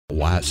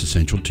why it's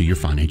essential to your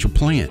financial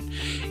plan.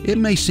 It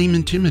may seem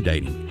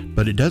intimidating,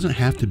 but it doesn't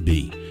have to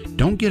be.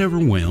 Don't get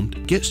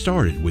overwhelmed. Get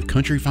started with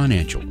Country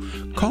Financial.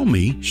 Call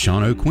me,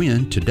 Sean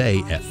O'Quinn,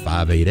 today at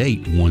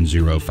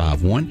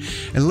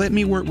 588-1051 and let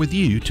me work with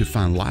you to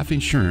find life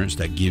insurance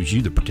that gives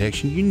you the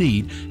protection you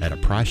need at a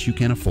price you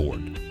can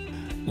afford.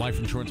 Life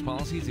insurance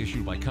policies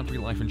issued by Country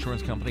Life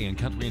Insurance Company and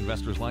Country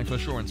Investors Life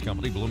Assurance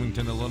Company,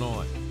 Bloomington,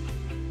 Illinois.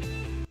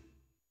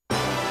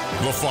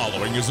 The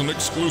following is an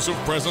exclusive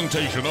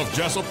presentation of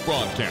Jesup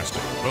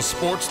Broadcasting, the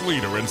sports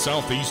leader in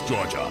Southeast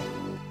Georgia.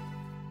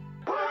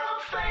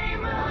 World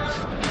famous.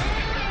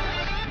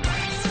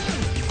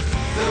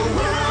 The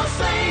world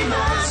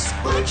famous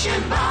Butch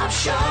and Bob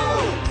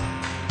Show.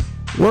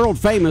 World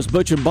famous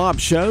Butch and Bob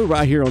Show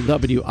right here on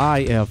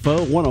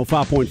WIFO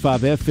 105.5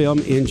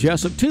 FM in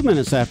Jesup, 2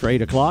 minutes after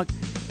 8 o'clock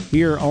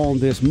here on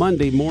this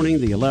Monday morning,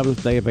 the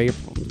 11th day of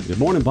April. Good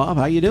morning, Bob.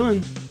 How you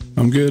doing?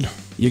 I'm good.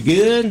 You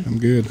good? I'm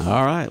good.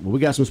 All right. Well, we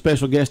got some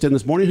special guests in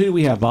this morning. Who do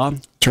we have,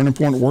 Bob? Turning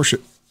Point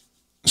Worship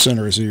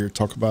Center is here to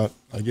talk about,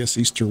 I guess,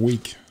 Easter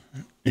week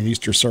and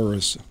Easter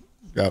service.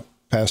 Got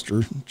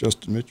Pastor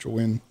Justin Mitchell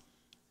in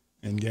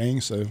gang,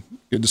 so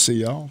good to see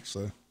y'all.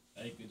 So,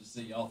 hey, good to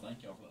see y'all.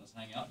 Thank y'all for letting us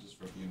hang out just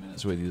for a few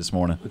minutes with you this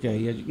morning. Okay,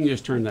 yeah, you can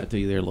just turn that to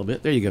you there a little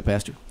bit. There you go,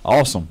 Pastor.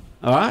 Awesome.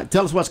 All right.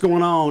 Tell us what's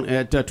going on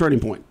at Turning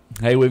Point.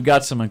 Hey, we've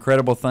got some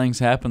incredible things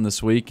happen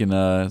this week,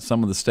 and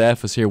some of the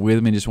staff is here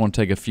with me. Just want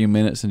to take a few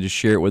minutes and just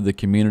share it with the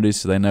community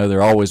so they know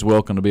they're always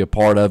welcome to be a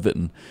part of it.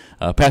 And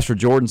Pastor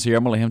Jordan's here.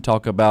 I'm going to let him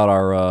talk about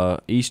our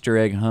Easter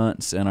egg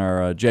hunts and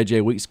our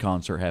J.J. Weeks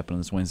concert happening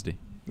this Wednesday.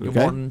 Good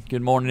morning.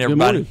 Good morning,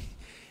 everybody.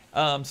 Good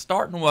morning.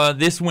 Starting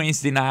this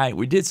Wednesday night,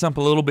 we did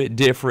something a little bit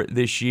different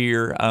this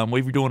year.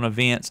 We were doing an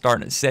event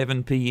starting at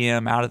 7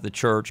 p.m. out at the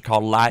church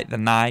called Light the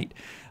Night.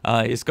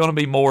 It's going to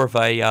be more of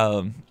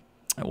a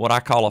what I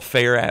call a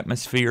fair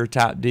atmosphere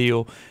type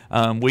deal.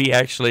 We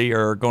actually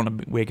are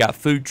we got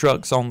food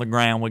trucks on the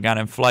ground, we got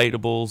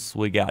inflatables,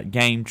 we got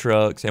game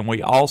trucks, and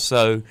we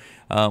also,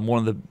 one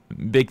of the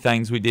big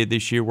things we did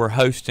this year, we're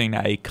hosting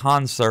a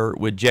concert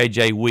with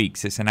J.J.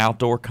 Weeks. It's an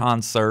outdoor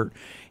concert.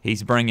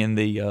 He's bringing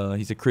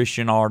he's a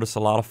Christian artist. A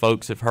lot of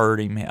folks have heard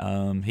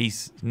him.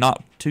 He's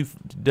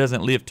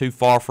doesn't live too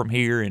far from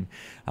here, and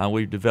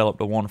we've developed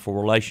a wonderful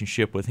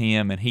relationship with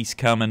him. And he's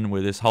coming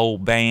with his whole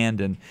band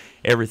and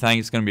everything.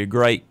 It's going to be a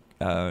great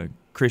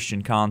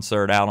Christian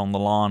concert out on the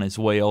lawn as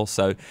well.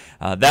 So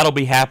that'll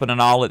be happening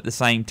all at the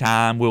same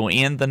time. We'll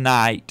end the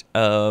night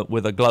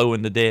with a glow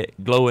in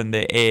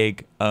the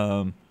egg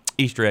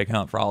Easter egg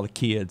hunt for all the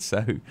kids.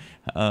 So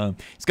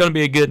it's going to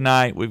be a good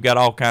night. We've got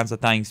all kinds of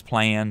things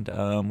planned.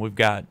 We've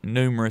got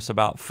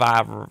about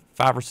five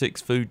or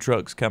six food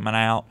trucks coming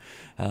out,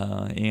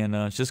 and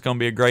it's just going to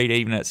be a great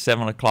evening at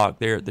 7 o'clock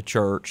there at the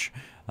church.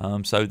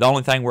 So the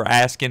only thing we're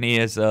asking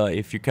is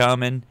if you're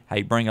coming,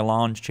 hey, bring a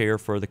lawn chair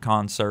for the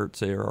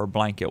concerts or a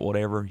blanket,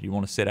 whatever you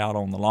want to sit out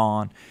on the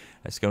lawn.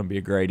 It's going to be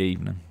a great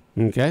evening.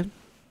 Okay.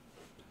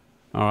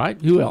 All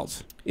right. Who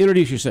else?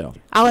 Introduce yourself.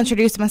 I'll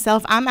introduce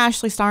myself. I'm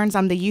Ashley Starnes.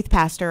 I'm the youth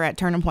pastor at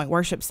Turning Point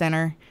Worship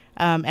Center.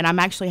 And I'm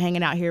actually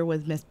hanging out here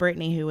with Miss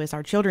Brittany, who is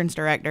our children's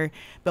director.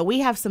 But we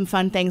have some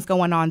fun things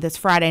going on this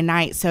Friday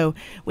night. So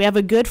we have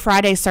a Good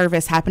Friday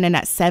service happening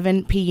at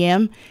 7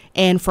 p.m.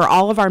 And for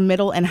all of our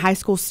middle and high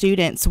school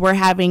students, we're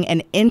having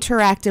an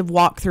interactive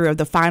walkthrough of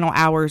the final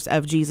hours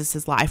of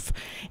Jesus' life.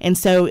 And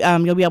so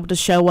you'll be able to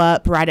show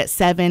up right at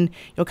 7.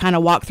 You'll kind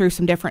of walk through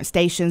some different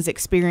stations,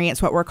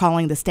 experience what we're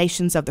calling the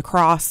Stations of the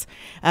Cross.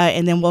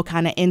 And then we'll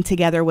kind of end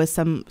together with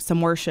some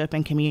worship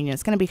and communion.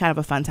 It's going to be kind of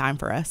a fun time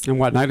for us. And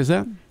what night is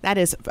that? That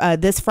is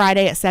this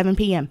Friday at 7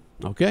 p.m.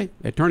 Okay,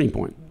 at Turning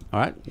Point. All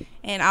right.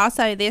 And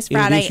also this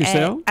Friday,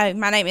 yourself.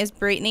 My name is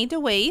Brittany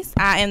DeWeese.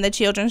 I am the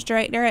children's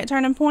director at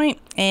Turning Point.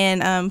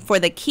 And for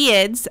the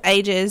kids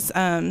ages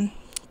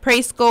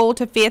preschool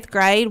to 5th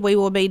grade, we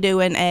will be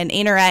doing an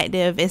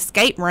interactive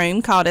escape room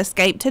called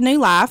Escape to New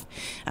Life,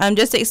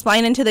 just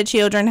explaining to the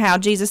children how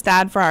Jesus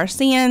died for our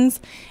sins.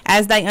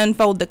 As they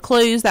unfold the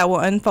clues, that will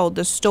unfold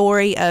the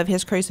story of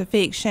his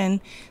crucifixion.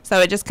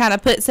 So it just kind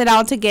of puts it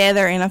all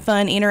together in a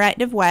fun,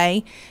 interactive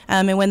way.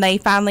 And when they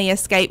finally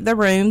escape the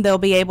room, they'll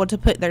be able to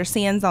put their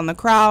sins on the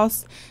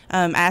cross,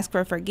 ask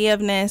for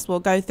forgiveness. We'll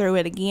go through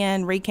it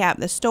again, recap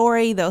the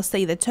story. They'll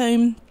see the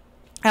tomb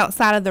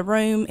outside of the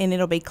room, and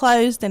it'll be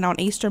closed, and on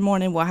Easter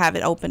morning we'll have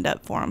it opened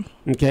up for them.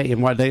 Okay,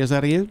 and what day is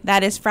that again?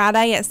 That is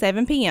Friday at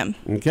 7 p.m.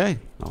 Okay,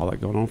 all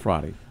that going on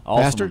Friday.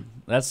 Awesome.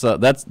 Pastor?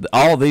 That's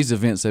all of these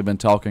events they've been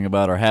talking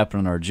about are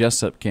happening on our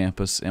Jesup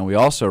campus, and we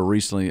also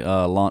recently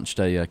launched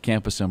a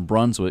campus in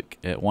Brunswick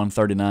at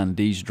 139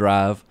 Dees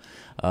Drive.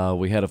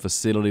 We had a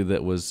facility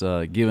that was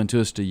given to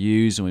us to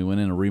use, and we went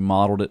in and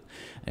remodeled it.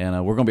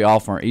 And we're going to be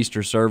offering our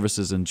Easter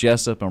services in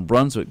Jesup and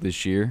Brunswick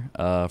this year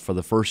for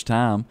the first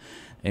time.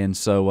 And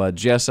so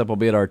Jesup will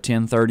be at our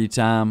 10:30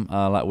 time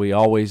like we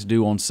always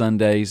do on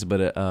Sundays.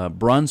 But at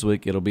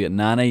Brunswick, it'll be at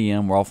 9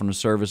 a.m. We're offering a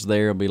service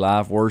there. It'll be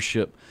live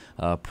worship,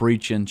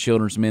 preaching,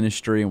 children's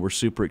ministry, and we're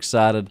super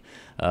excited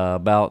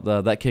about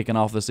that kicking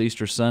off this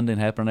Easter Sunday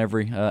and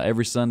happening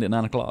every Sunday at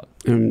 9 o'clock.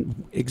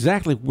 And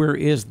exactly where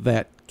is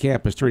that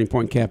campus, Turning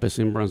Point campus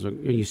in Brunswick?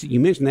 You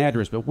mentioned the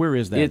address, but where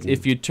is that?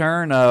 If you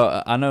turn,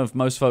 I know if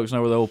most folks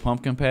know where the old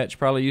pumpkin patch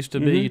probably used to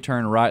be. You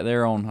turn right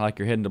there on, like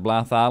you're heading to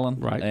Blythe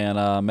Island. Right.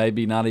 And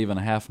maybe not even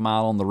a half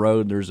mile on the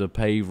road, there's a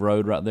paved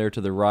road right there to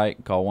the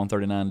right called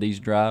 139 D's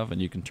Drive,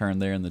 and you can turn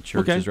there, and the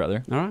church is right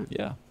there. All right.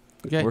 Yeah.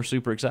 Okay. We're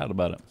super excited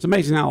about it. It's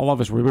amazing how all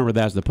of us remember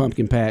that as the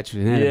pumpkin patch.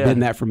 It hadn't been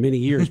that for many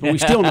years, but we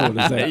still know it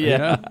as that.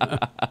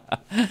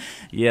 Yeah.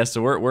 Yeah,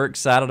 so we're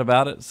excited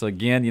about it. So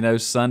again,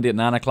 Sunday at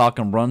 9 o'clock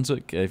in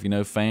Brunswick. If you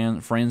know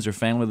friends or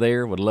family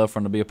there, would love for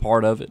them to be a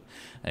part of it.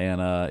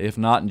 And if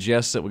not in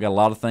Jesup, we got a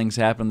lot of things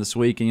happening this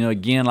week. And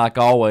again, like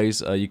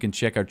always, you can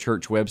check our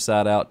church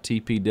website out,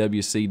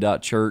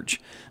 tpwc.church.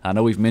 I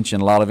know we've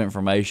mentioned a lot of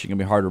information. It can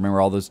be hard to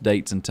remember all those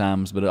dates and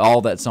times, but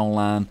all that's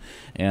online.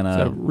 And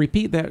so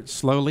repeat that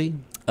slowly.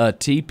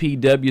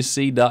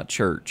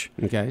 tpwc.church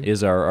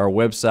is our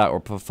website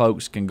where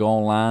folks can go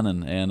online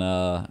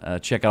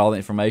and check out all the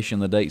information,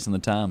 the dates, and the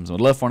times. We'd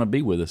love for them to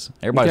be with us.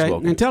 Everybody's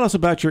welcome. And tell us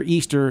about your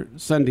Easter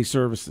Sunday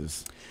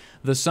services.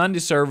 The Sunday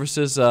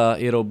services,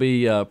 it'll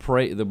be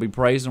there'll be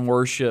praise and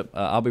worship.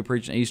 I'll be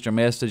preaching an Easter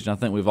message, and I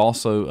think we've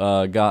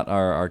also got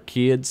our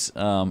kids.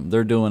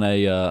 They're doing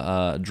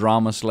a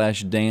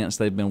drama/dance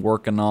they've been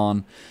working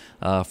on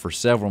for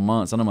several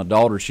months. I know my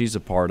daughter, she's a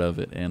part of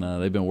it, and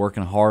they've been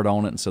working hard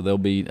on it, and so they'll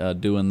be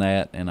doing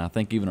that. And I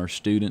think even our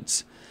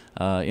students,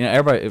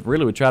 everybody,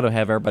 really we try to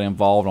have everybody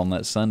involved on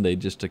that Sunday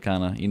just to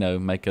kind of,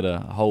 make it a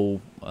whole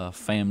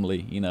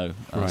family,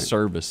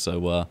 service.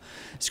 So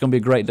it's going to be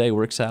a great day.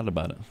 We're excited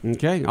about it.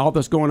 Okay. All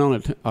that's going on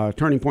at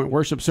Turning Point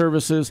Worship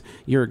Services.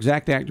 Your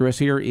exact address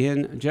here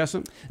in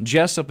Jesup?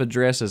 Jesup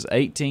address is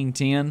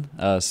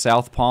 1810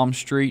 South Palm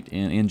Street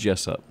in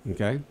Jesup.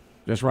 Okay.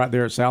 Just right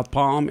there at South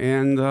Palm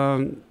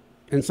and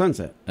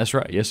Sunset. That's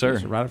right. Yes, sir.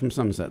 Just right from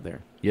Sunset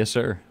there. Yes,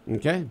 sir.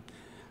 Okay.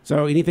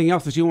 So anything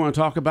else that you want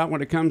to talk about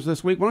when it comes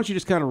this week? Why don't you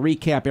just kind of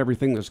recap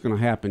everything that's going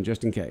to happen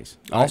just in case?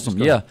 Awesome.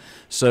 Yeah.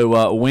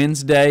 So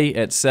Wednesday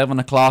at 7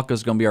 o'clock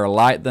is going to be our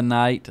Light the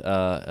Night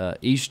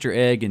Easter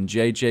Egg and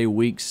J.J.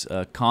 Weeks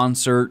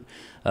concert.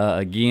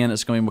 Again,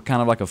 it's going to be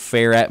kind of like a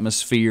fair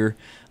atmosphere.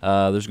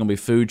 There's going to be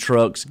food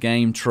trucks,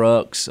 game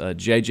trucks.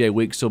 J.J.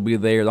 Weeks will be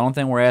there. The only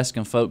thing we're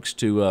asking folks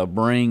to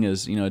bring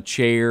is, a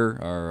chair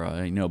or,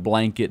 a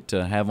blanket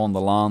to have on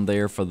the lawn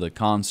there for the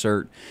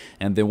concert.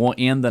 And then we'll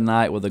end the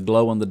night with a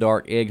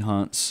glow-in-the-dark egg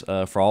hunts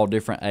for all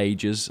different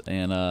ages.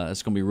 And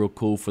it's going to be real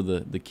cool for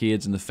the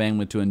kids and the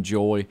family to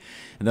enjoy.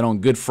 And then on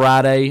Good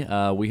Friday,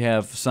 we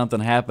have something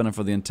happening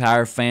for the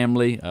entire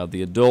family.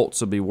 The adults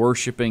will be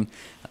worshiping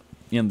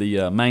in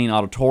the main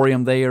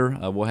auditorium there.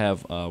 We'll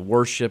have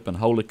worship and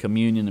Holy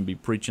Communion and be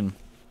preaching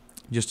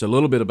just a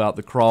little bit about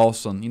the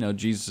cross and,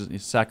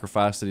 Jesus'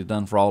 sacrifice that He's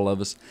done for all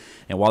of us.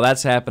 And while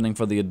that's happening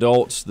for the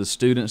adults, the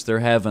students, they're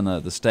having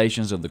the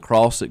Stations of the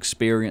Cross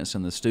experience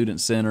in the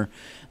Student Center.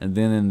 And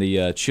then in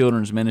the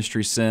Children's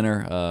Ministry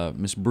Center,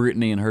 Miss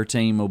Brittany and her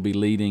team will be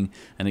leading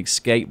an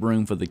escape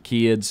room for the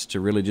kids to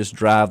really just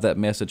drive that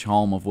message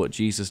home of what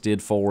Jesus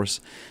did for us.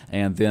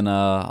 And then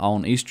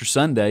on Easter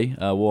Sunday,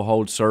 we'll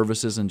hold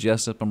services in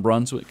Jesup and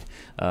Brunswick,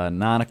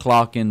 9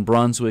 o'clock in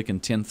Brunswick and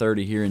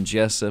 10:30 here in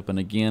Jesup. And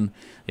again,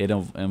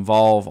 it'll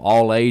involve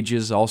all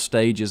ages, all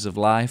stages of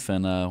life,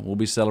 and we'll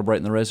be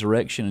celebrating the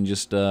resurrection and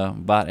just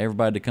invite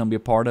everybody to come be a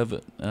part of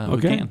it.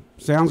 Okay.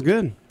 Sounds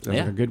good. Sounds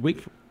like a good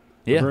week.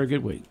 Yeah. A very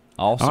good week.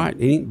 Awesome. All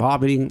right.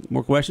 Bob, any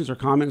more questions or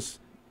comments?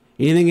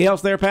 Anything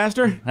else there,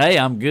 Pastor? Hey,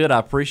 I'm good. I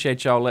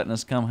appreciate y'all letting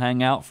us come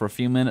hang out for a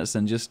few minutes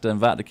and just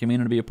invite the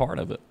community to be a part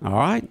of it. All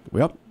right.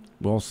 Well,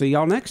 we'll see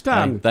y'all next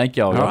time. Hey, thank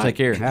y'all. Y'all take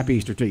care. Happy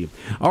Easter to you.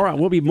 All right.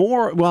 We'll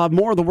have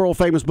more of the world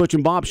famous Butch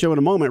and Bob show in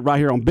a moment right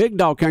here on Big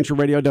Dog Country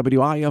Radio,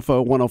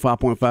 WIFO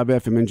 105.5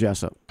 FM in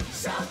Jesup.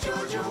 South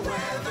Georgia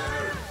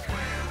weather.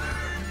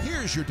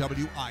 Here's your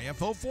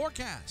WIFO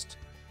forecast.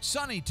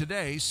 Sunny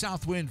today,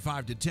 south wind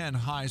 5 to 10,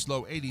 highs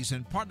low 80s,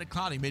 and partly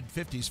cloudy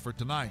mid-50s for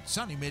tonight.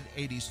 Sunny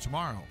mid-80s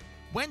tomorrow.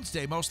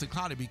 Wednesday, mostly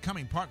cloudy,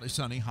 becoming partly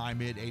sunny, high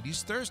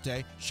mid-80s.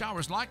 Thursday,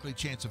 showers likely,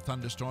 chance of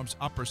thunderstorms,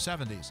 upper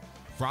 70s.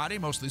 Friday,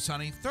 mostly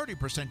sunny,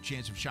 30%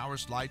 chance of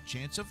showers, slight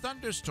chance of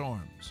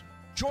thunderstorms.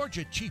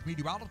 Georgia Chief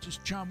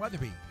Meteorologist John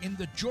Weatherby in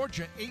the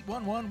Georgia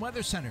 811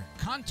 Weather Center.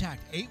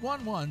 Contact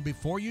 811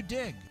 before you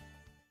dig.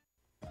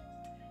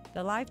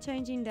 The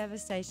life-changing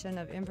devastation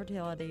of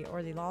infertility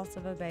or the loss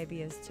of a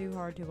baby is too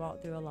hard to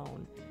walk through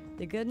alone.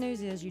 The good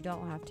news is you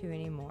don't have to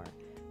anymore.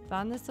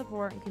 Find the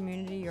support and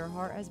community your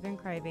heart has been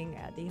craving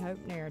at the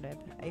Hope Narrative,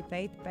 a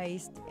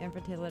faith-based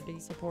infertility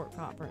support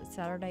conference,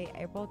 Saturday,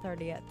 April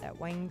 30th at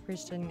Wayne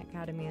Christian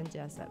Academy in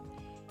Jesup.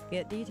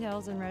 Get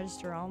details and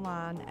register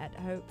online at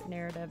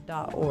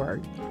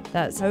hopenarrative.org.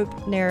 That's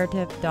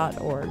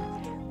hopenarrative.org.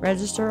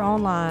 Register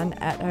online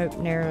at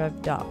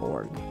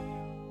hopenarrative.org.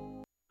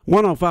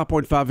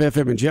 105.5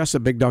 FM in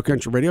Jesup, Big Dog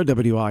Country Radio,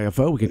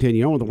 WIFO. We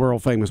continue on with the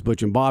world-famous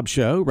Butch and Bob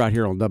show right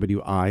here on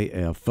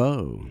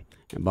WIFO.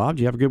 And Bob,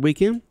 did you have a good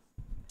weekend?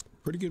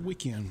 Pretty good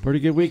weekend. Pretty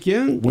good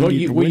weekend.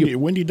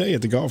 Windy day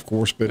at the golf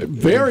course, but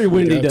very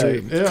windy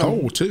day.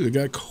 Cold too. It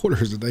got colder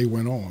as the day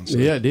went on. So.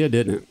 Yeah, it did,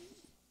 didn't it?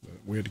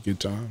 We had a good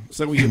time.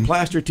 So were you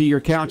plastered to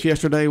your couch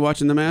yesterday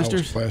watching the Masters?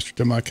 I was plastered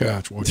to my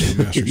couch watching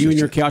the Masters. You and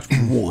your couch were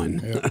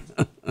one.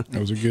 Yeah. It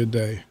was a good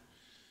day.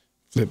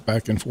 Flipped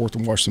back and forth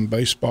and watched some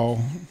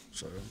baseball.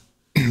 So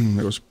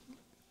it was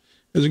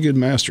a good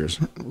Masters.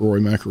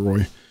 Rory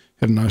McIlroy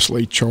had a nice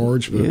late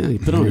charge. But he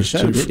put on a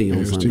show, didn't he? It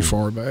was too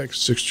far back.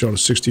 Shot of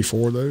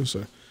 64 though.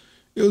 So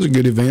it was a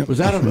good event. Was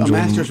that a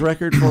Masters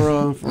record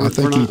for I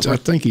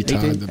think he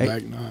tied the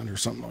back nine or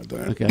something like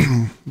that.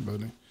 Okay.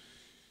 But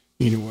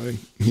anyway,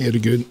 he had a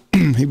good.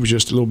 He was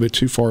just a little bit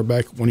too far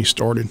back when he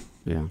started.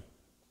 Yeah.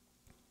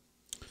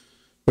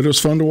 But it was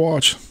fun to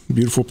watch.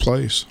 Beautiful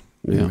place.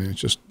 Yeah. I mean,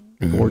 it's just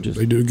gorgeous.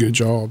 They do a good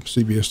job.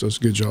 CBS does a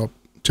good job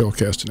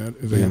telecasting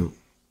that event.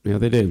 Yeah,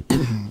 they do.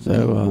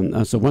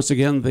 So once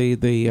again,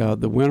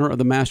 the winner of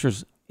the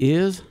Masters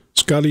is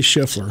Scotty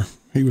Scheffler.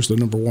 He was the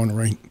number 1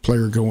 ranked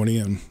player going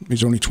in.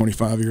 He's only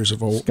 25 years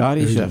of old.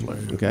 Scotty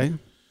Scheffler. Okay.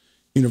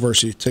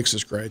 University of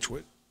Texas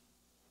graduate.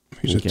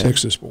 He's a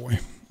Texas boy.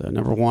 The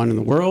number 1 in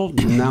the world.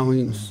 And now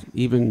he's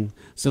even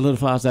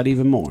solidifies that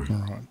even more. All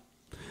right.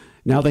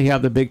 Now they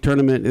have the big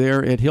tournament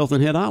there at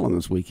Hilton Head Island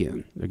this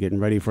weekend. They're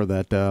getting ready for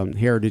that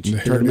Heritage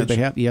tournament they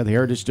have. Yeah, the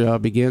Heritage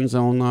begins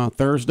on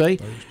Thursday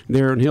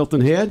there in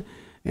Hilton Head.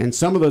 And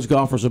some of those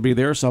golfers will be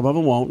there. Some of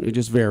them won't. It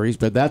just varies.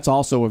 But that's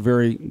also a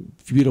very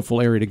beautiful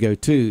area to go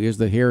to, is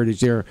the Heritage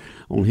there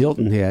on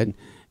Hilton Head.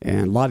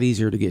 And a lot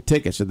easier to get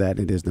tickets to that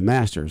than it is the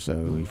Masters.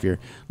 So if you're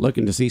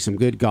looking to see some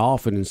good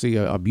golf and see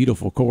a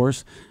beautiful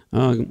course,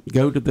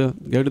 go to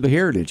the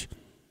Heritage.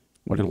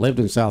 When I lived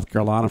in South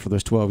Carolina for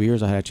those 12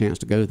 years, I had a chance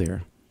to go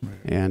there. Right.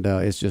 And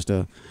it's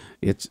a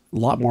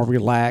lot more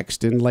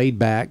relaxed and laid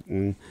back,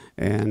 and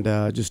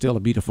just still a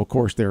beautiful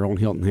course there on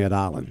Hilton Head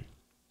Island.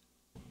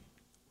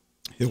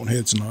 Hilton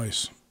Head's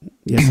nice.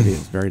 Yes, it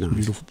is. Very nice.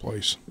 Beautiful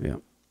place. Yeah,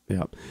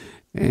 yeah.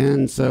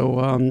 And so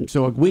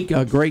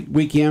a great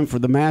weekend for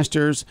the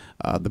Masters.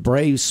 The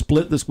Braves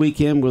split this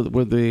weekend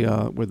with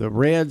the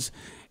Reds,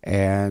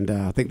 and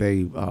I think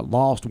they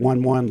lost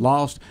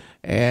 1-1,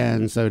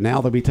 and so now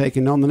they'll be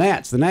taking on the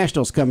Nats. The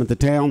Nationals coming to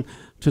town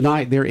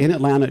tonight. They're in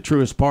Atlanta at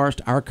Truist Park.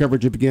 Our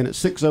coverage will begin at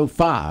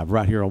 6:05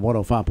 right here on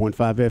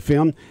 105.5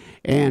 FM,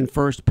 and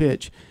first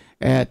pitch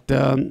at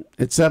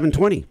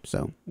 7:20.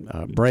 So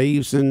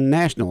Braves and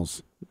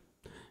Nationals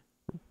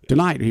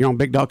tonight here on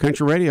Big Dog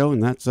Country Radio,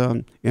 and that's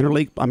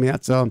interleague. I mean,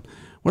 that's what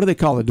do they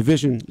call it?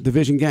 Division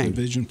game.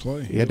 Division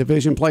play. Yeah,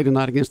 division play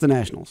tonight against the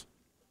Nationals.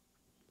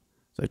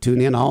 So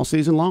tune in all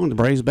season long to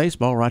Braves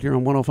baseball right here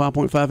on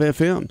 105.5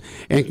 FM.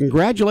 And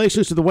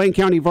congratulations to the Wayne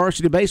County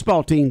varsity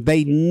baseball team.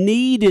 They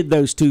needed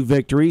those 2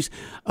 victories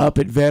up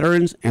at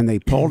Veterans, and they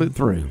pulled it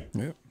through.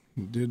 Yep,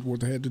 did what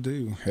they had to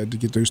do. Had to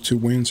get those 2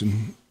 wins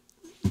and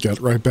got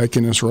right back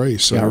in this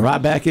race. So, got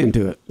right back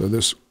into it. So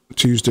this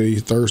Tuesday,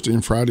 Thursday,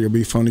 and Friday will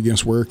be fun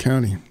against Ware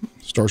County.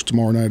 Starts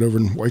tomorrow night over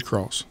in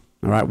Waycross.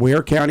 All right,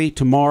 Ware County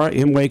tomorrow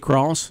in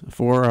Waycross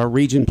for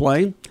region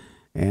play.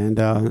 And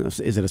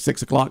is it a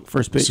 6 o'clock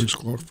first pitch? 6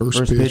 o'clock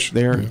first pitch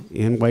there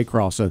in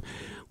Waycross. So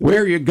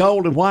wear your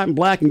gold and white and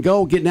black and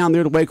gold. Get down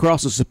there to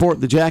Waycross and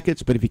support the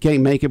Jackets. But if you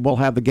can't make it, we'll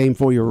have the game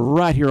for you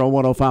right here on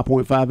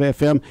 105.5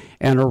 FM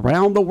and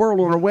around the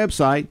world on our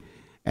website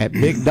at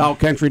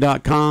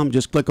BigDogCountry.com.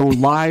 Just click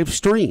on live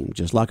stream,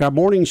 just like our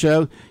morning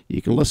show.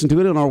 You can listen to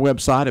it on our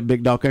website at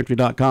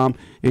BigDogCountry.com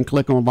and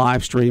click on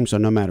live stream. So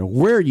no matter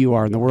where you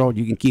are in the world,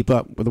 you can keep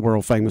up with the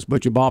world famous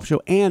Butch and Bob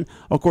show, and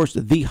of course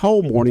the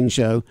whole morning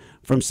show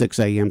from 6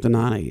 a.m. to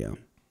 9 a.m.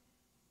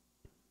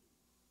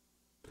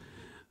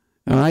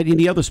 All right.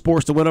 Any other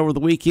sports that went over the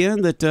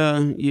weekend that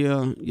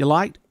you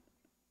liked?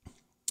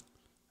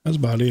 That's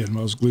about it.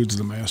 I was glued to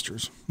the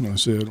Masters. Like I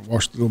said,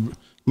 watched a little bit.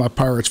 My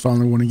Pirates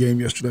finally won a game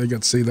yesterday. I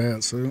got to see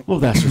that. So, well,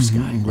 that's just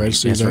I'm glad to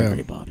see that's that.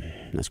 Great, Bob.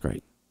 That's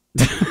great.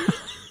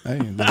 Hey,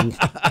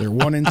 they're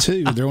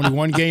 1-2. They're only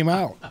 1 game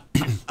out.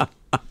 I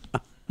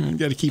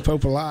got to keep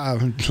hope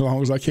alive as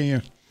long as I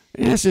can.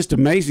 And it's just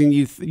amazing.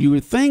 You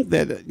would think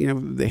that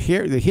the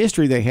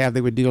history they have,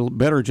 they would do a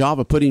better job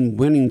of putting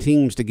winning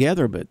teams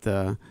together, but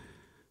for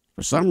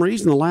some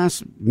reason, the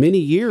last many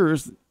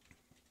years,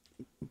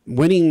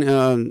 winning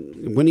a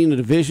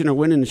division or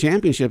winning a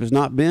championship has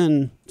not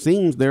been,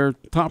 seems, their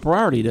top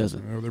priority, does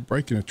it? Well, they're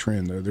breaking a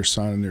trend, though. They're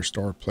signing their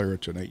star player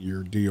to an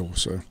 8-year deal,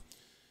 so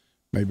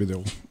maybe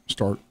they'll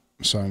start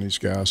signing these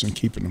guys and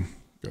keeping them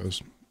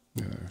because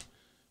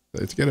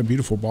they've got a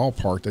beautiful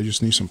ballpark. They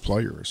just need some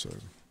players. So.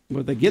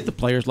 Well, they get the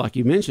players like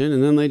you mentioned,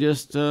 and then they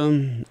just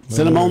send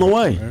them on the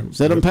way,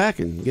 send them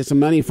packing, get some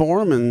money for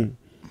them, and.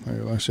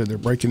 Like I said, they're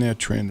breaking that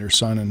trend. They're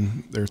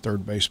signing their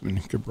third baseman,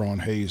 Cabron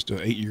Hayes, to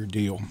an 8-year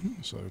deal.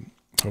 So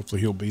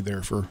hopefully he'll be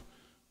there for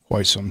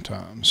quite some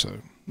time. So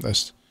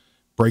that's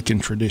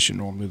breaking tradition.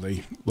 Normally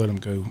they let him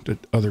go to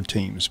other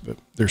teams, but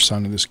they're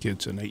signing this kid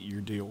to an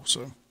 8-year deal.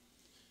 So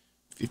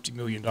 $50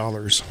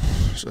 million.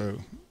 So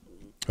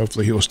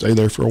hopefully he'll stay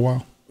there for a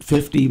while.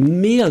 $50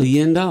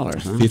 million. Huh?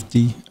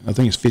 50. I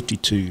think it's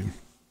 52.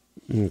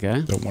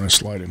 Okay. Don't want to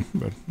slight him,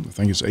 but I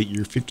think it's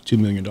 8-year, $52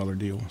 million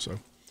deal. So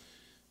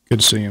good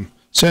to see him.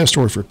 Sad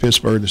story for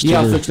Pittsburgh. The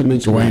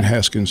Steelers, Dwayne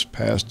Haskins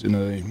passed in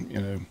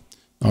a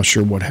not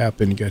sure what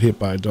happened. He got hit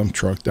by a dump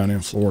truck down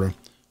in Florida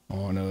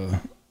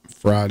on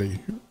Friday,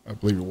 I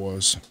believe it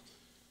was.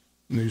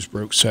 News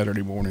broke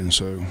Saturday morning,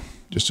 so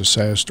just a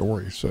sad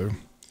story. So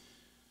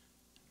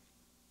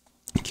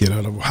kid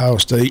out of Ohio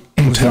State,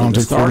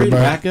 talented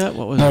quarterback.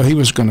 No, he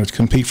was going to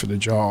compete for the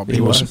job.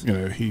 He was,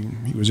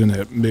 he was in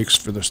that mix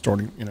for the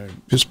starting.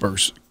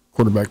 Pittsburgh's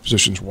quarterback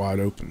position's wide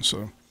open,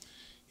 so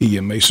he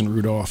and Mason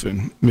Rudolph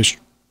and Mitchell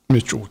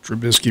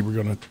Trubisky were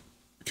going to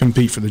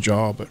compete for the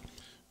job. But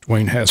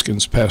Dwayne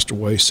Haskins passed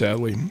away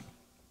sadly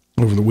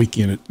over the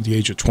weekend at the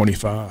age of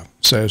 25.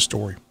 Sad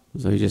story.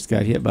 So he just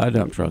got hit by a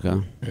dump truck,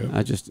 huh?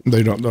 Yeah.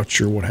 They're not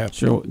sure what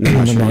happened.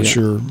 I'm not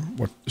sure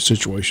what the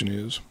situation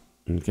is.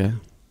 Okay.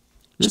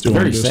 It's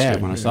very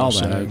sad when I saw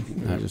that.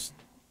 I just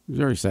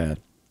very sad.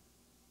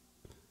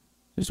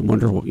 Just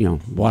wonder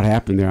what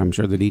happened there. I'm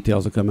sure the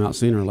details will come out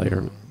sooner or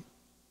later.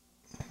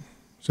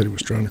 Said he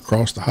was trying to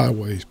cross the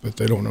highway, but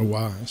they don't know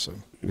why. So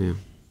yeah.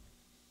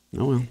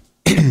 Oh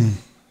well.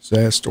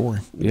 Sad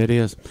story. Yeah, it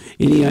is.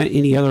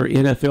 Any other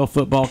NFL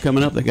football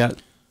coming up? They got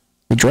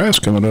the draft's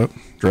coming up.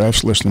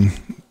 Draft's less than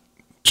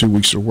 2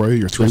 weeks away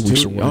or 3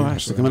 weeks away. All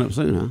right, so coming up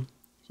soon, huh?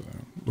 So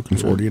looking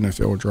forward to the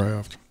NFL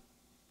draft.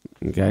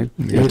 Okay.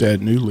 You got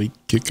that new league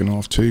kicking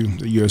off too,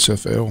 the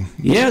USFL.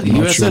 Yeah, the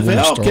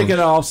USFL kicking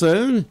off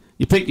soon.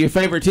 You picked your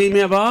favorite team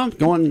yet, Bob?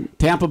 Going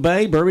Tampa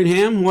Bay,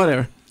 Birmingham,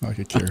 whatever. I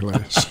could care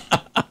less.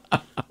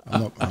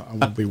 I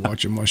won't be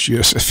watching much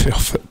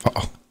USFL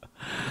football.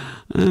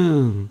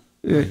 Oh.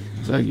 Yeah.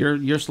 So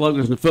your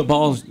slogan is the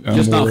football's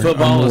just not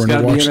football. It's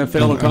got to be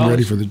NFL or college. I'm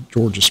ready for the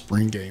Georgia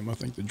spring game. I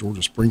think the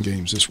Georgia spring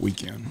game's this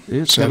weekend.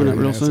 Yeah, it's coming up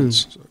real soon.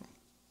 So.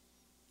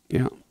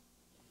 Yeah.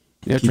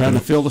 Yeah, trying to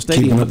fill the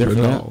stadium up there for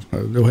that.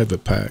 They'll have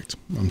it packed.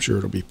 I'm sure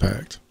it'll be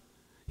packed.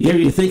 Yeah,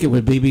 you think it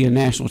would be being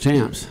national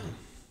champs?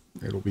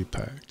 It'll be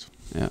packed.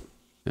 Yeah,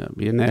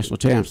 being national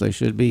champs, they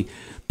should be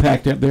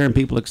packed up there and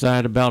people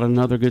excited about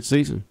another good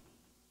season.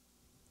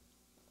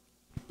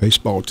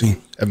 Baseball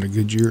team having a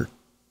good year.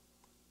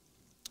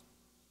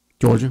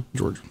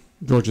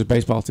 Georgia's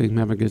baseball team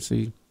having a good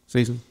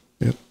season.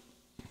 Yep.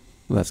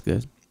 Well, that's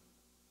good.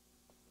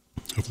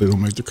 Hopefully they'll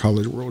make the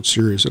College World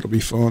Series. It'll be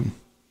fun.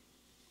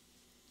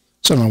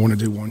 Something I want to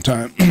do one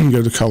time. Go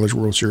to the College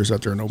World Series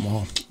out there in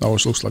Omaha. It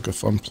always looks like a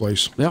fun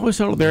place. They always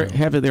have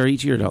it there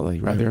each year, don't they?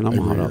 Right there in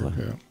Omaha, don't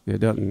they? Yeah. It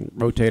doesn't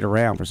rotate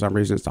around for some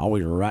reason. It's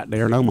always right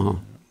there in Omaha.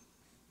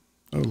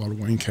 A lot of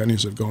Wayne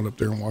counties have gone up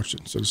there and watched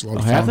it, so it's a lot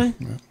of fun. Have they?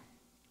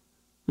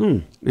 Yeah.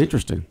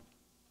 Interesting.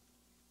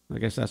 I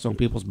guess that's on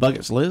people's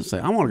bucket list. Say,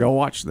 I want to go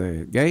watch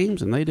the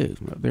games, and they do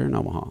up there in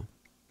Omaha.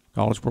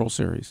 College World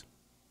Series.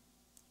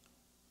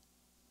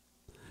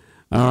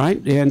 All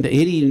right, and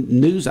any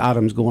news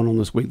items going on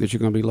this week that you're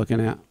going to be looking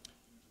at?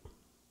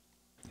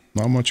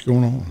 Not much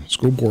going on.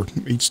 School board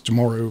meets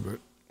tomorrow, but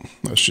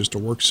that's just a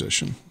work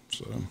session.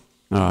 So.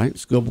 All right,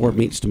 school board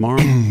meets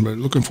tomorrow. But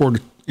looking forward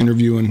to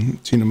interviewing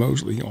Tina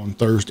Mosley on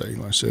Thursday.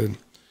 Like I said,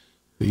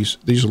 these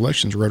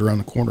elections are right around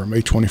the corner.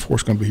 May 24th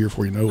is going to be here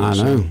before you know it. I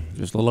know.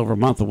 Just a little over a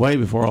month away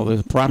before all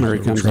this primary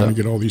comes up. We're trying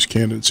to get all these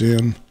candidates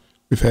in.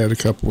 We've had a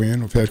couple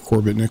in. We've had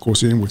Corbett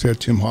Nichols in. We've had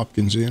Tim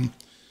Hopkins in.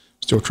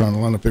 Still trying to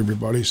line up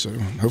everybody, so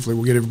hopefully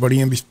we'll get everybody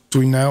in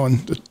between now and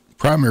the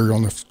primary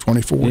on the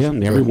 24th. Yeah,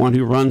 and everyone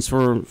who runs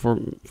for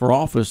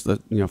office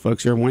that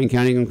folks here in Wayne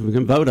County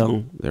can vote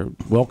on, they're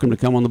welcome to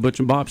come on the Butch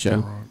and Bob Show.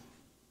 Right.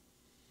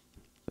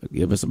 So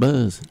give us a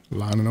buzz.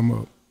 Lining them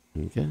up.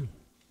 Okay.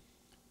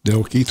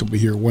 Dale Keith will be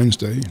here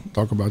Wednesday.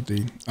 Talk about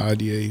the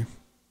IDA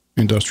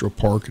Industrial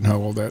Park and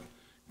how all that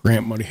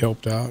grant money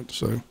helped out.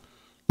 So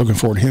looking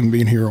forward to him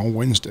being here on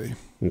Wednesday.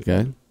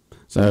 Okay.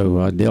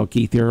 So Dale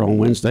Keith here on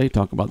Wednesday,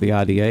 talk about the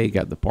IDA,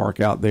 got the park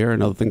out there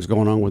and other things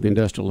going on with the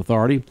Industrial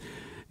Authority.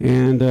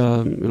 And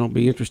it'll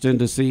be interesting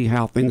to see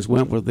how things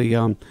went with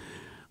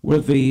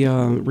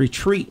the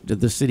retreat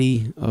that the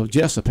city of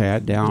Jesup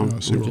had down. I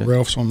see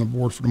Ralph's on the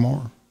board for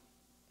tomorrow.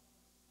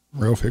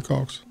 Ralph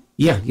Hickox?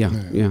 Yeah.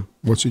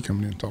 What's he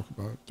coming in to talk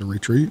about? The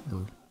retreat?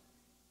 Or?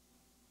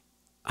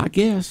 I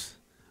guess.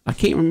 I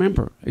can't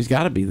remember. He's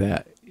got to be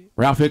that.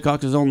 Ralph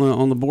Hickox is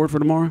on the board for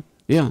tomorrow?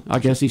 Yeah, I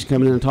guess he's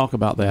coming in and talk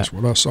about that. That's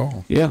what I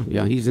saw. Yeah,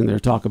 he's in there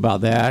to talk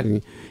about that,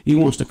 and he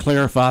wants to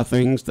clarify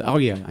things.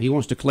 He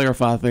wants to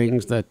clarify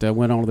things that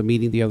went on at the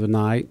meeting the other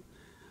night.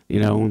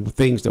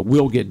 Things that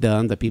will get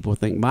done that people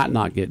think might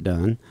not get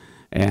done,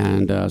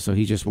 and so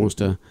he just wants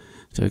to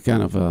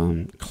kind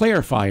of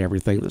clarify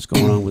everything that's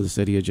going on with the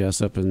city of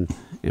Jesup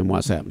and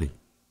what's happening.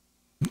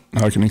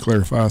 How can he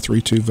clarify a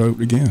 3-2 vote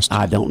against?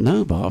 I don't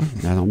know, Bob.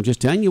 I'm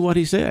just telling you what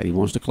he said. He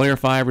wants to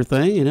clarify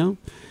everything,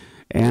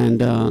 and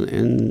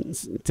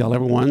tell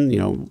everyone,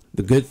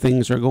 the good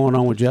things that are going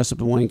on with Jesup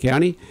and Wayne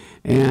County,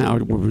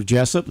 and with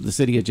Jesup, the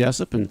city of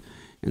Jesup,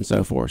 and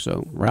so forth.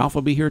 So Ralph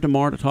will be here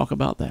tomorrow to talk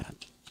about that.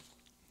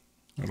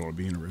 That ought to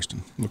be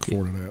interesting. Look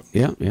forward to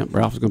that. Yeah.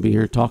 Ralph is going to be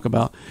here to talk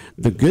about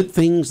the good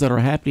things that are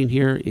happening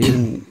here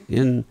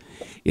in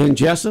in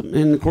Jesup,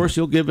 and of course,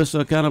 he'll give us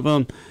a kind of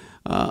an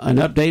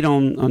update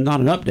on not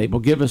an update,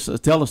 but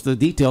tell us the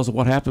details of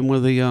what happened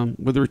with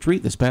the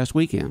retreat this past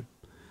weekend.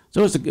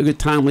 So it's a good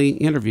timely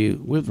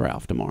interview with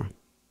Ralph tomorrow.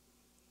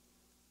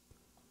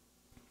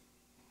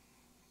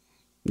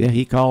 Yeah,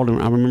 he called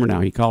him. I remember now.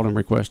 He called and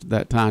requested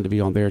that time to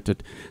be on there.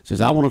 Says,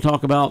 I want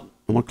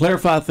to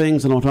clarify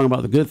things, and I want to talk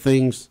about the good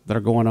things that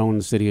are going on in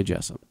the city of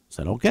Jesup. I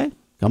said, okay,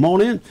 come on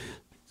in.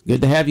 It's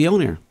good to have you on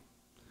there,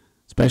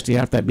 especially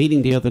after that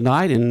meeting the other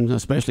night, and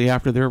especially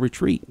after their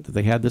retreat that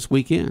they had this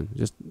weekend.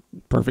 Just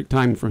perfect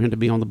timing for him to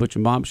be on the Butch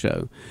and Bob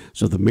show.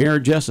 So the mayor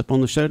of Jesup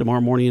on the show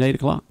tomorrow morning at 8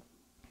 o'clock.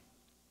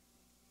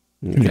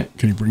 Okay.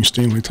 Can you bring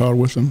Stanley Todd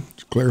with him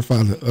to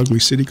clarify the ugly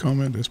city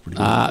comment? That's pretty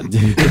good.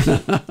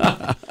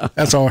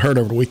 That's all I heard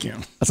over the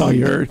weekend. That's all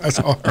you heard? That's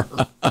all I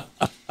heard.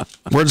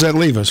 Where does that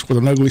leave us with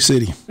an ugly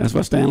city? That's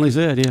what Stanley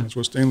said, yeah. That's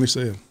what Stanley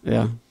said.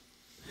 Yeah.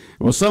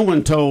 Well,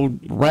 someone told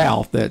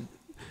Ralph that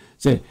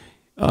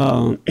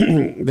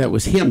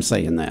was him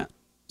saying that.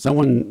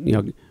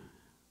 Someone,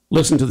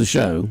 listened to the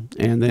show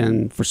and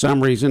then for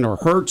some reason or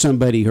heard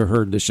somebody who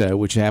heard the show,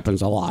 which happens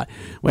a lot.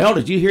 Well,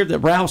 did you hear that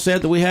Ralph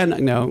said that we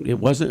had? No, it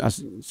wasn't. I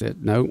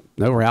said, no,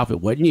 Ralph,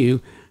 it wasn't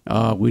you.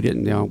 We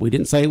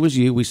didn't say it was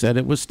you. We said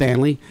it was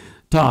Stanley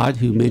Todd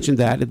who mentioned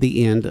that at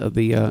the end of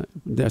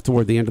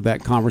toward the end of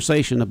that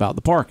conversation about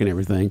the park and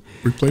everything.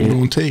 We played it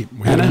on tape.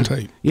 We had it on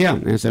tape. Yeah.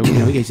 And so,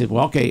 he said,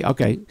 well,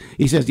 okay.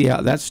 He says,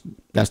 yeah, that's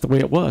the way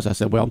it was. I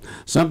said, well,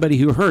 somebody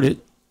who heard it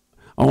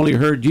only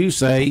heard you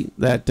say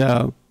that,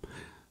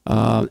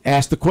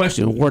 asked the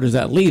question, where does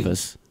that leave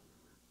us?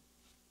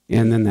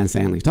 And then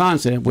Stanley Todd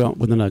said, well,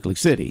 with an ugly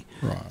city.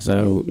 Right.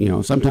 So,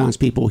 sometimes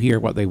people hear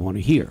what they want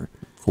to hear.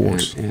 Of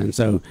course. And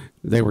so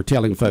they were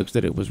telling folks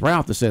that it was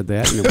Ralph that said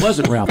that, and it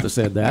wasn't Ralph that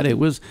said that. It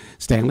was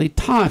Stanley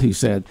Todd who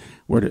said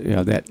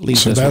that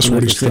leaves us that's with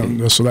what he's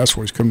coming. So that's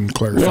what he's coming to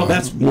clarify. Well,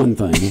 that's one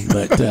thing,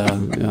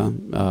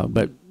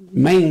 but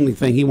mainly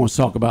thing he wants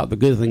to talk about the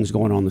good things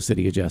going on in the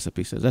city of Jesup.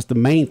 He says that's the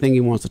main thing he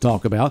wants to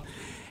talk about.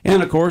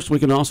 And, of course, we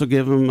can also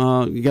give him,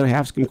 you got to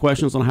have some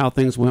questions on how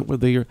things went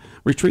with the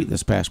retreat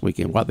this past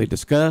weekend, what they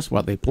discussed,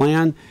 what they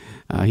planned.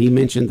 He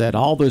mentioned that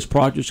all those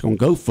projects are going to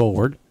go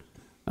forward.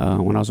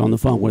 When I was on the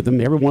phone with him,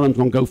 every one of them's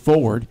going to go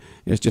forward.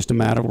 It's just a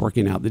matter of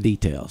working out the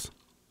details.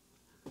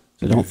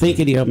 So don't think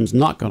any of them's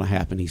not going to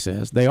happen, he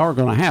says. They are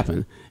going to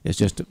happen. It's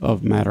just a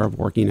matter of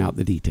working out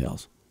the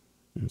details.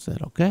 And I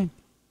said, okay.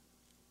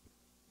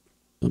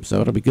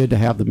 So it'll be good to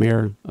have the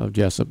mayor of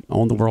Jesup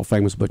on the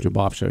world-famous Butch and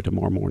Bob show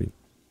tomorrow morning.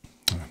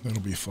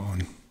 That'll be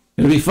fun.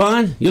 It'll be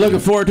fun? You looking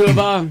forward to it,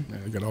 Bob? Yeah,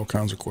 I got all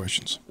kinds of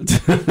questions.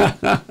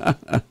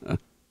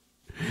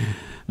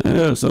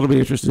 So it'll be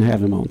interesting to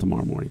have him on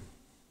tomorrow morning.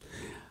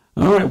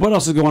 All right, what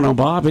else is going on,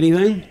 Bob?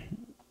 Anything?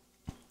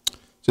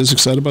 Just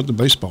excited about the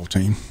baseball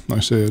team. Like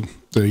I said,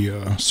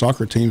 the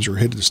soccer teams are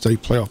headed to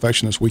state playoff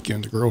action this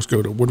weekend. The girls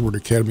go to Woodward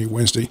Academy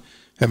Wednesday.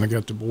 Haven't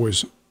got the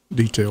boys'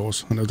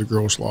 details. I know the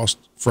girls lost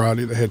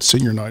Friday. They had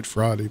senior night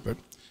Friday, but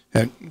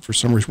for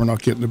some reason we're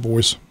not getting the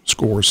boys'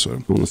 scores.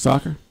 So on the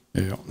soccer?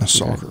 Yeah, on the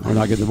soccer. We're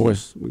not getting the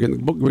boys. We're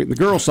getting the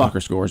girls' soccer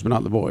scores, but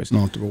not the boys.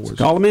 Not the boys. So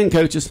call them in,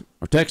 coaches,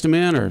 or text them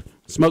in, or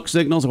smoke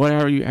signals, or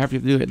whatever you have to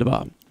do it to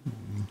Bob.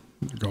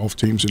 The golf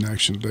team's in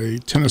action today.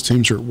 Tennis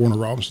teams are at Warner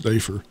Robins today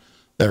for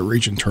that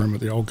region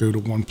tournament. They all go to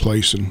one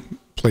place and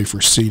play for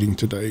seeding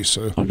today.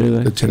 So do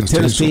they? The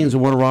tennis teams at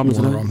Warner Robins.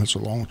 It's a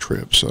long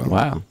trip. So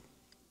wow,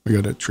 we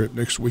got that trip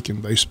next week in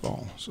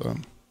baseball. So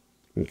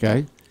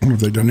okay. I wonder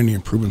if they've done any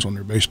improvements on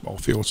their baseball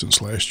field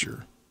since last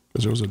year,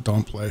 because there was a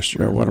dump last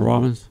year. Warner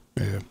Robins.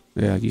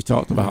 Yeah, you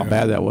talked about how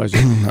bad that was.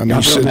 I mean,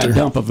 you sit that there,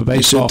 dump of a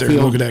baseball field.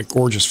 field. Look at that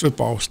gorgeous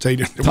football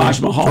stadium. Taj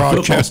Mahal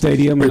football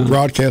stadium. We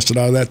broadcasted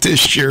out of that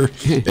this year,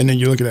 and then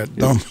you look at that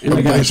dump. And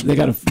they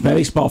got a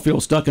baseball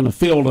field stuck in a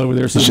field over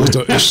there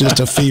somewhere. It's just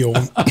a field.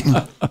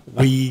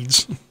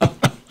 Weeds.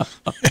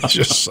 It's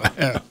just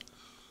sad.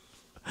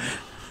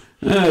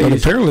 But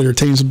apparently their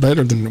team's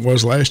better than it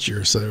was last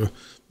year, so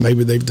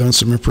maybe they've done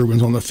some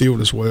improvements on the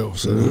field as well.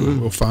 So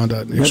we'll find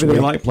out next week. Maybe they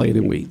like playing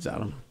in weeds. I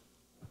don't know.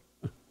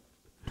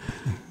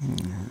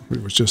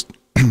 It was just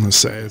a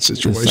sad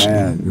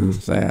situation.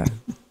 Sad.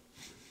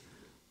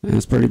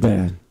 That's pretty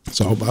bad. It's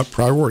all about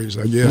priorities,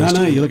 I guess. I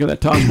know. You look at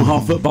that Taj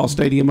Mahal football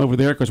stadium over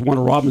there, because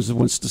Warner Robins has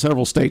won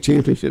several state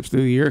championships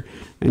through the year,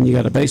 and you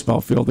got a baseball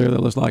field there that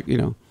looks like,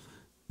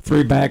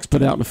 3 bags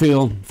put out in the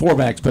field, 4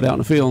 bags put out in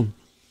the field.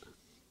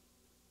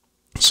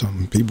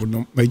 Some people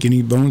don't make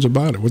any bones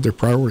about it, what their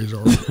priorities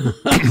are.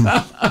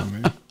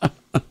 I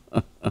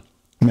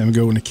remember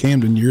going to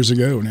Camden years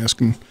ago and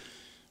asking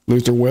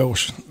Luther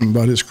Welsh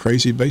about his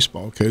crazy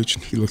baseball coach.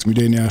 He looked at me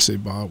dead in the eye and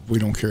said, "Bob, we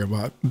don't care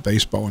about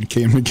baseball in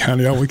Camden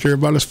County. All we care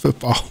about is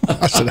football."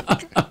 I said,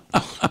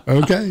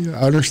 okay, I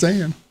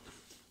understand.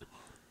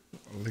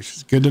 At least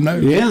it's good to know.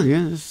 Yeah.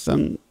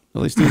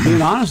 At least he's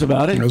being honest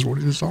about it. That's what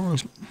he is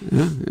honest.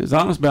 Yeah, he's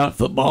honest about it.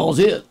 Football's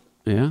it.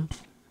 Yeah.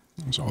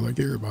 That's all they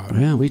care about.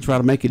 Yeah, we try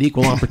to make it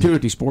equal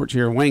opportunity sports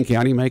here in Wayne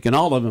County, making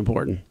all of them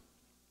important.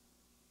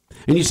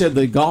 And you said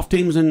the golf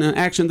team's in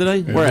action today?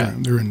 Yeah, Where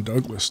at? They're in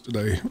Douglas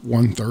today,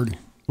 1:30.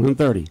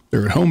 1:30.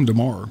 They're at home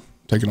tomorrow,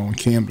 taking on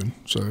Camden.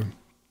 So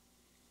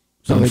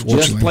they're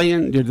just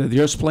playing. They're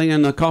just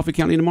playing Coffee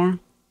County tomorrow.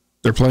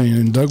 They're playing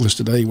in Douglas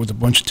today with a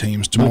bunch of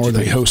teams. Tomorrow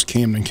they host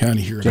Camden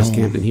County here at home. Just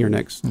Camden here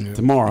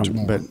tomorrow,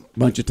 but a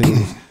bunch of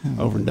teams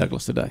over in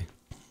Douglas today.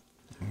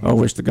 I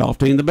wish the golf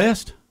team the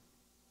best.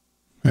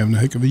 Having a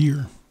heck of a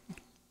year.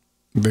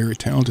 Very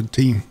talented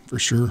team for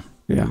sure.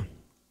 Yeah.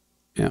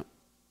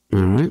 All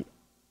right.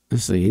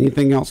 Let's see.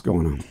 Anything else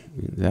going on?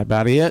 Is that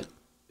about it?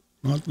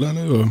 Not that I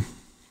know of.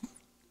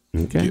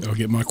 Okay. I'll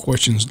get my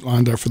questions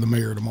lined up for the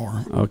mayor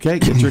tomorrow. Okay.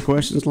 Get your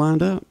questions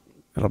lined up.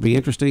 It'll be an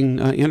interesting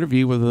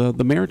interview with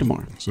the mayor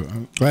tomorrow. So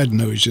I'm glad to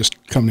know he's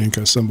just coming in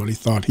because somebody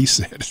thought he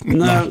said it.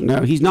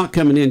 No, he's not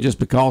coming in just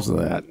because of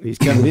that. He's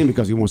coming in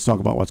because he wants to talk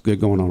about what's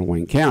good going on in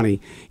Wayne County.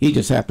 He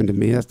just happened to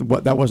me.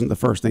 That wasn't the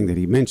first thing that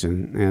he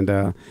mentioned,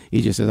 and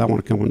he just says, "I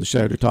want to come on the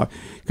show to talk,"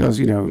 because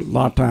a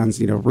lot of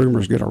times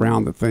rumors get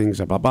around that things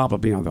blah blah blah,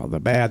 they're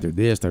bad, they're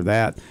this, they're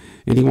that,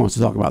 and he wants to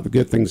talk about the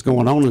good things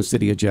going on in the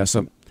city of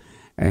Jesup,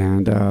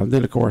 and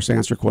then of course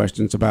answer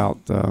questions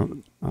about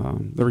the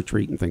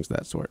retreat and things of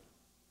that sort.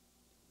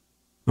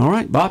 All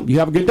right, Bob, you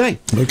have a good day.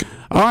 Okay.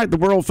 All right, the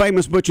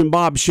world-famous Butch and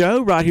Bob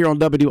Show right here on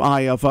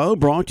WIFO,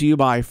 brought to you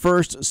by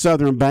First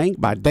Southern Bank,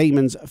 by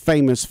Damon's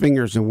Famous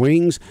Fingers and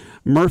Wings,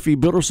 Murphy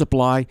Builder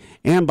Supply,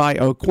 and by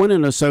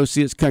O'Quinn &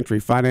 Associates Country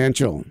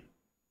Financial.